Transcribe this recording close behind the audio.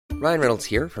Ryan Reynolds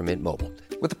here from Mint Mobile.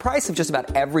 With the price of just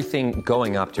about everything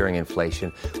going up during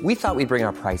inflation, we thought we'd bring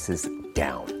our prices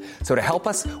down. So to help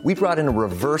us, we brought in a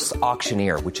reverse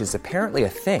auctioneer, which is apparently a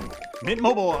thing. Mint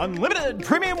Mobile Unlimited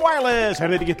Premium Wireless. How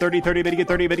to get 30, 30, bit to get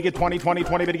 30, bit to get 20, 20,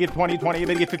 20, bit to get 20, 20,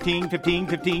 bit to get 15, 15,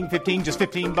 15, 15, just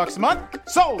 $15 a month?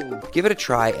 Sold! Give it a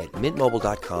try at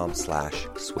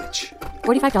mintmobile.com/switch.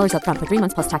 $45 up front for 3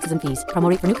 months plus taxes and fees. Promo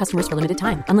rate for new customers for limited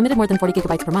time. Unlimited more than 40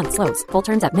 gigabytes per month. Slows full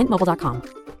terms at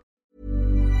mintmobile.com.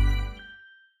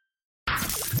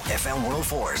 FM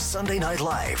 104 Sunday Night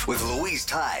Live with Louise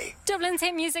Ty. Dublin's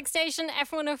hit music station,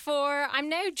 F104. I'm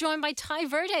now joined by Ty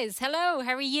Verdes. Hello,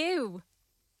 how are you?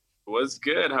 What's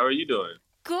good? How are you doing?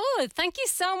 Good. Thank you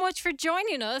so much for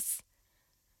joining us.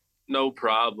 No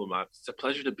problem. It's a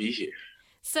pleasure to be here.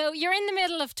 So you're in the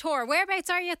middle of tour. Whereabouts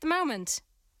are you at the moment?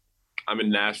 I'm in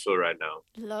Nashville right now.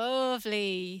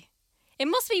 Lovely. It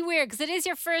must be weird because it is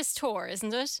your first tour,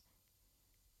 isn't it?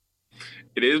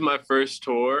 It is my first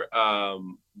tour,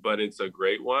 but it's a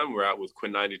great one. We're out with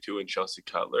Quinn 92 and Chelsea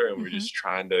Cutler, and we're just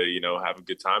trying to, have a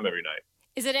good time every night.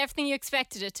 Is it everything you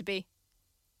expected it to be?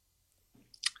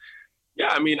 Yeah,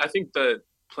 I mean, I think that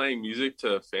playing music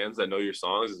to fans that know your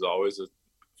songs is always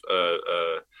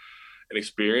an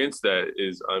experience that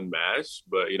is unmatched.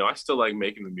 But, I still like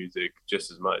making the music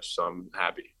just as much, so I'm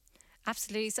happy.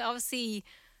 Absolutely. So obviously,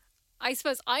 I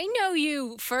suppose I know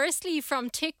you firstly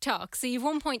from TikTok. So you've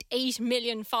 1.8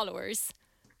 million followers.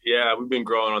 Yeah, we've been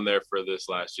growing on there for this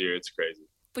last year. It's crazy.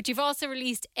 But you've also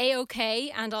released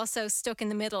A-OK and also Stuck in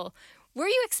the Middle. Were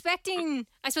you expecting,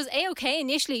 I suppose, A-OK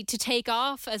initially to take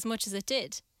off as much as it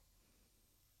did?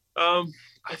 I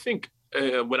think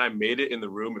when I made it in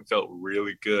the room, it felt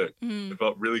really good. It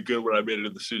felt really good when I made it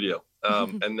in the studio.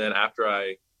 And then after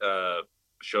I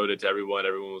showed it to everyone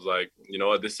was like, you know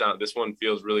what, this one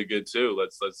feels really good too.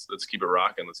 Let's keep it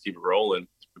rocking. Let's keep it rolling.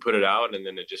 We put it out, and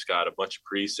then it just got a bunch of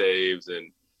pre-saves,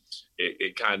 and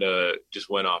it kind of just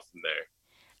went off from there.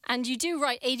 And you do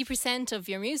write 80% of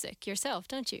your music yourself,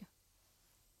 don't you?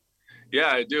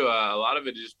 Yeah, I do. A lot of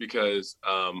it is just because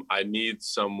I need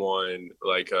someone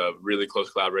like a really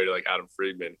close collaborator like Adam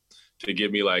Friedman to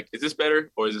give me like, is this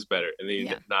better or is this better? And then he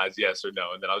nods yes or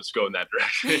no, and then I'll just go in that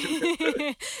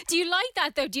direction. Do you like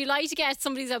that though? Do you like to get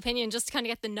somebody's opinion just to kind of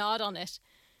get the nod on it?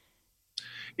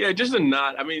 Yeah, just a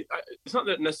nod. I mean, it's not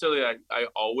that necessarily I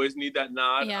always need that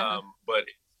nod, but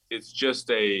it's just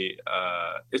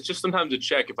sometimes a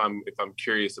check if I'm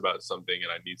curious about something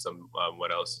and I need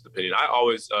someone else's opinion. I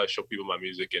always show people my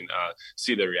music and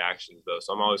see their reactions though,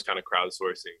 so I'm always kind of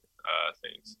crowdsourcing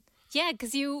things. Yeah,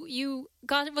 because you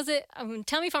got, was it,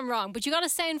 tell me if I'm wrong, but you got a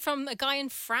sound from a guy in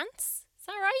France? Is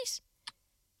that right?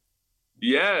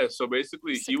 Yeah, so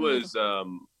basically he was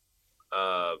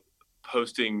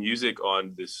posting music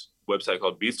on this website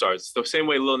called BeatStars. It's the same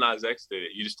way Lil Nas X did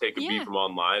it. You just take a beat from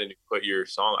online and you put your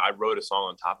song. I wrote a song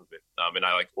on top of it, and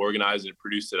I like organized it,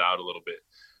 produced it out a little bit.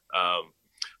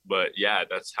 But yeah,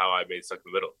 that's how I made Stuck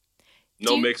in the Middle.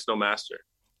 No mix, no master.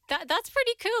 That's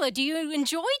pretty cool. Do you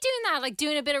enjoy doing that? Like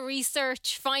doing a bit of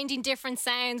research, finding different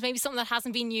sounds, maybe something that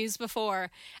hasn't been used before,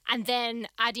 and then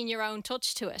adding your own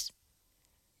touch to it?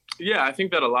 Yeah, I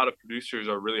think that a lot of producers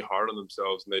are really hard on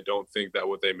themselves and they don't think that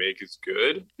what they make is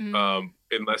good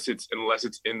unless it's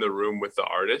in the room with the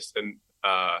artist. And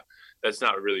that's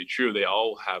not really true. They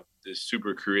all have this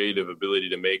super creative ability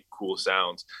to make cool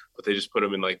sounds, but they just put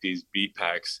them in like these beat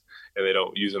packs and they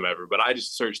don't use them ever. But I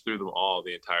just search through them all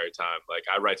the entire time. Like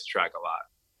I write to track a lot.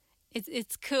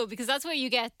 It's cool because that's where you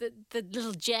get the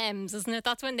little gems, isn't it?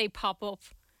 That's when they pop up.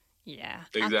 Yeah,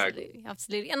 exactly.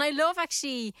 Absolutely. And I love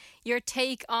actually your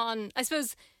take on, I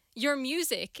suppose, your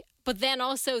music, but then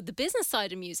also the business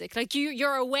side of music. Like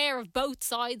you're aware of both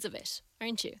sides of it,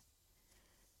 aren't you?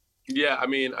 Yeah, I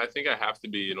mean, I think I have to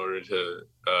be in order to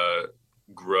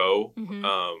grow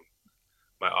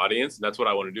my audience. And that's what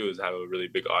I want to do, is have a really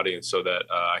big audience so that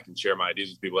I can share my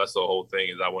ideas with people. That's the whole thing,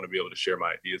 is I want to be able to share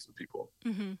my ideas with people.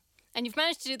 Mm-hmm. And you've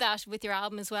managed to do that with your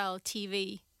album as well,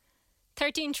 TV.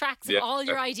 13 tracks of all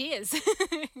your ideas.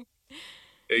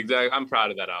 Exactly. I'm proud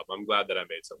of that album. I'm glad that I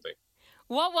made something.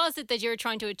 What was it that you were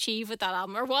trying to achieve with that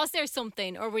album? Or was there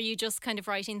something? Or were you just kind of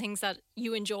writing things that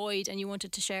you enjoyed and you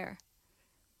wanted to share?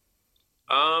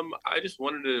 I just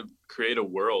wanted to create a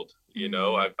world. You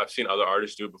know, I've seen other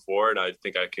artists do it before, and I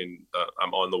think I can.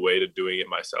 I'm on the way to doing it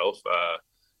myself.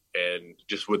 And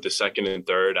just with the second and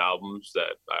third albums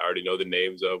that I already know the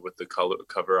names of, with the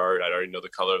cover art, I already know the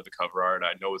color of the cover art.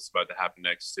 I know what's about to happen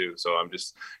next too. So I'm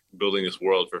just building this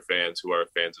world for fans who are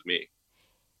fans of me.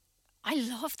 I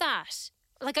love that.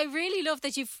 Like, I really love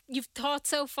that you've thought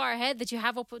so far ahead that you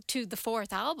have up to the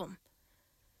fourth album.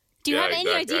 Do you have any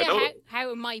idea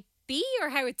how it might be or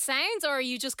how it sounds, or are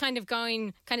you just kind of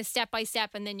going kind of step by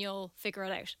step and then you'll figure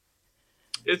it out?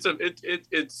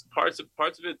 It's parts of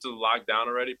it's locked down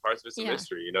already. Parts of it's a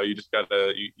mystery. You know, you just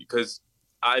gotta, because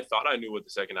I thought I knew what the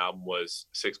second album was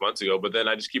 6 months ago, but then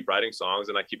I just keep writing songs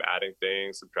and I keep adding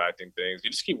things, subtracting things.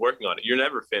 You just keep working on it. You're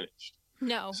never finished.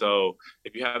 No. So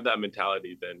if you have that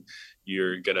mentality, then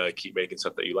you're gonna keep making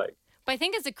stuff that you like. But I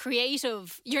think as a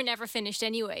creative, you're never finished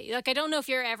anyway. Like, I don't know if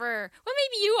you're ever, well,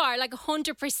 maybe you are like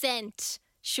 100%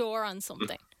 sure on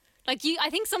something. Like I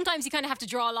think sometimes you kind of have to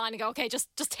draw a line and go, okay, just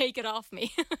take it off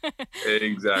me.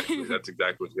 Exactly. That's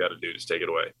exactly what you got to do. Just take it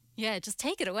away. Yeah, just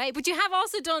take it away. But you have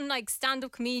also done like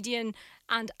stand-up comedian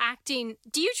and acting.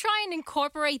 Do you try and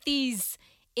incorporate these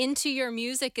into your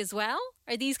music as well?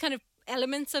 Are these kind of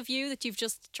elements of you that you've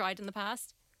just tried in the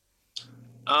past?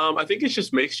 I think it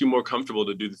just makes you more comfortable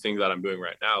to do the things that I'm doing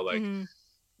right now. Like,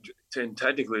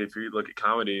 technically, if you look at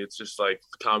comedy, it's just like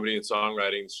comedy and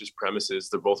songwriting. It's just premises.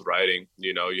 They're both writing.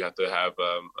 You know, you have to have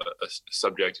a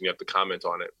subject and you have to comment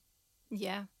on it.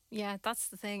 Yeah, that's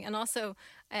the thing. And also,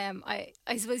 I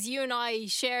suppose you and I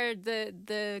shared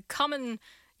the common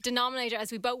denominator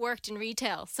as we both worked in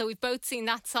retail. So we've both seen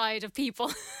that side of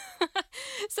people.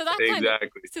 So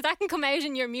that can come out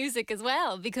in your music as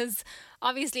well, because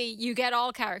obviously you get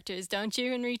all characters, don't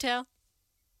you, in retail?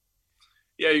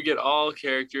 Yeah, you get all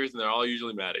characters and they're all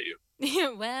usually mad at you. Yeah,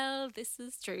 well, this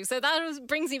is true. So that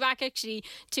brings me back actually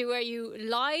to where you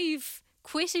live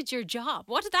quitted your job.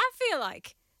 What did that feel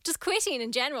like? Just quitting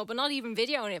in general, but not even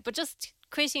videoing it, but just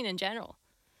quitting in general.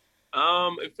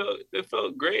 It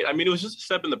felt great. I mean, it was just a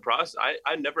step in the process.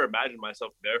 I never imagined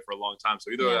myself there for a long time.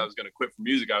 So either I was going to quit for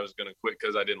music, I was going to quit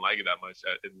because I didn't like it that much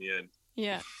in the end.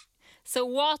 Yeah. So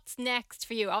what's next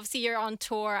for you? Obviously, you're on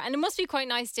tour, and it must be quite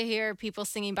nice to hear people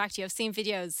singing back to you. I've seen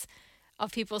videos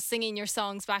of people singing your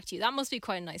songs back to you. That must be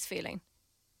quite a nice feeling.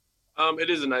 It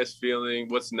is a nice feeling.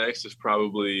 What's next is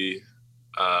probably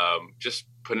just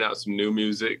putting out some new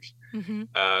music. Mm-hmm.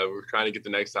 We're trying to get the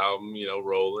next album,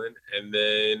 rolling. And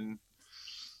then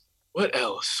what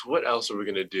else? What else are we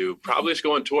going to do? Probably just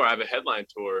go on tour. I have a headline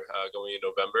tour going in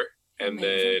November. And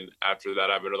then after that,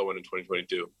 I have another one in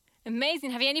 2022. Amazing.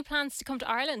 Have you any plans to come to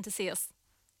Ireland to see us?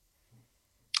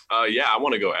 Yeah, I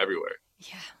want to go everywhere.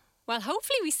 Yeah. Well,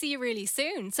 hopefully we see you really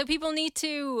soon. So people need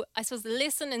to, I suppose,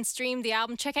 listen and stream the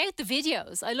album. Check out the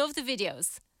videos. I love the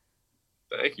videos.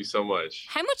 Thank you so much.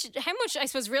 How much, I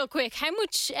suppose, real quick, how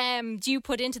much do you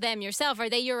put into them yourself? Are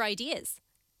they your ideas?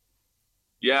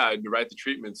 Yeah, I write the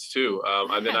treatments too.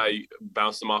 And then I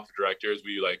bounce them off of directors.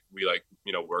 We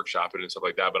workshop it and stuff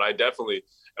like that. But I definitely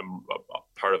am a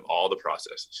part of all the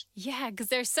processes. Yeah, because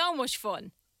they're so much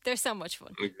fun.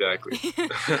 Exactly.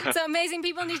 So amazing.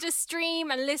 People need to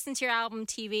stream and listen to your album,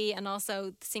 TV, and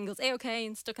also the singles A-OK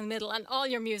and Stuck in the Middle and all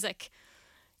your music.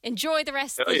 Enjoy the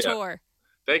rest of the tour.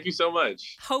 Thank you so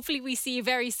much. Hopefully we see you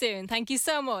very soon. Thank you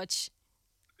so much.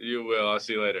 You will. I'll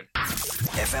see you later.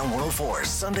 FM 104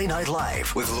 Sunday Night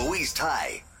Live with Louise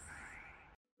Ty.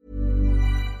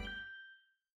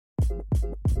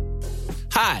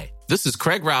 Hi, this is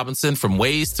Craig Robinson from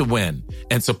Ways to Win,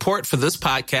 and support for this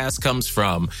podcast comes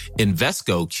from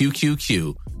Invesco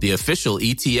QQQ, the official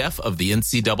ETF of the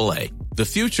NCAA. The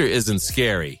future isn't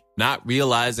scary. Not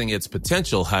realizing its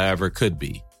potential, however, could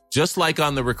be. Just like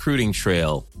on the recruiting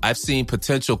trail, I've seen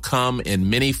potential come in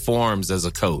many forms as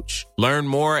a coach. Learn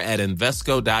more at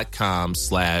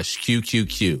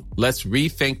Invesco.com/QQQ. Let's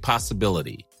rethink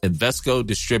possibility. Invesco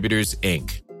Distributors,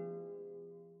 Inc.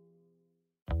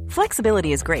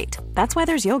 Flexibility is great. That's why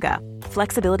there's yoga.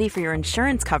 Flexibility for your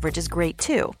insurance coverage is great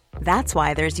too. That's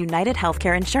why there's United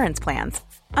Healthcare Insurance Plans.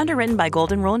 Underwritten by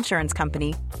Golden Rule Insurance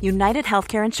Company, United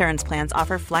Healthcare Insurance Plans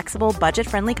offer flexible,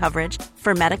 budget-friendly coverage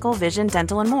for medical, vision,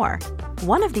 dental, and more.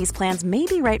 One of these plans may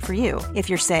be right for you if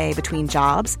you're, say, between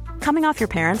jobs, coming off your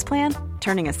parents' plan,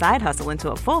 turning a side hustle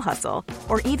into a full hustle,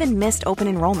 or even missed open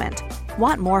enrollment.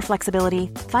 Want more flexibility?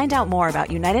 Find out more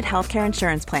about United Healthcare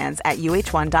Insurance Plans at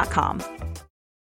UH1.com.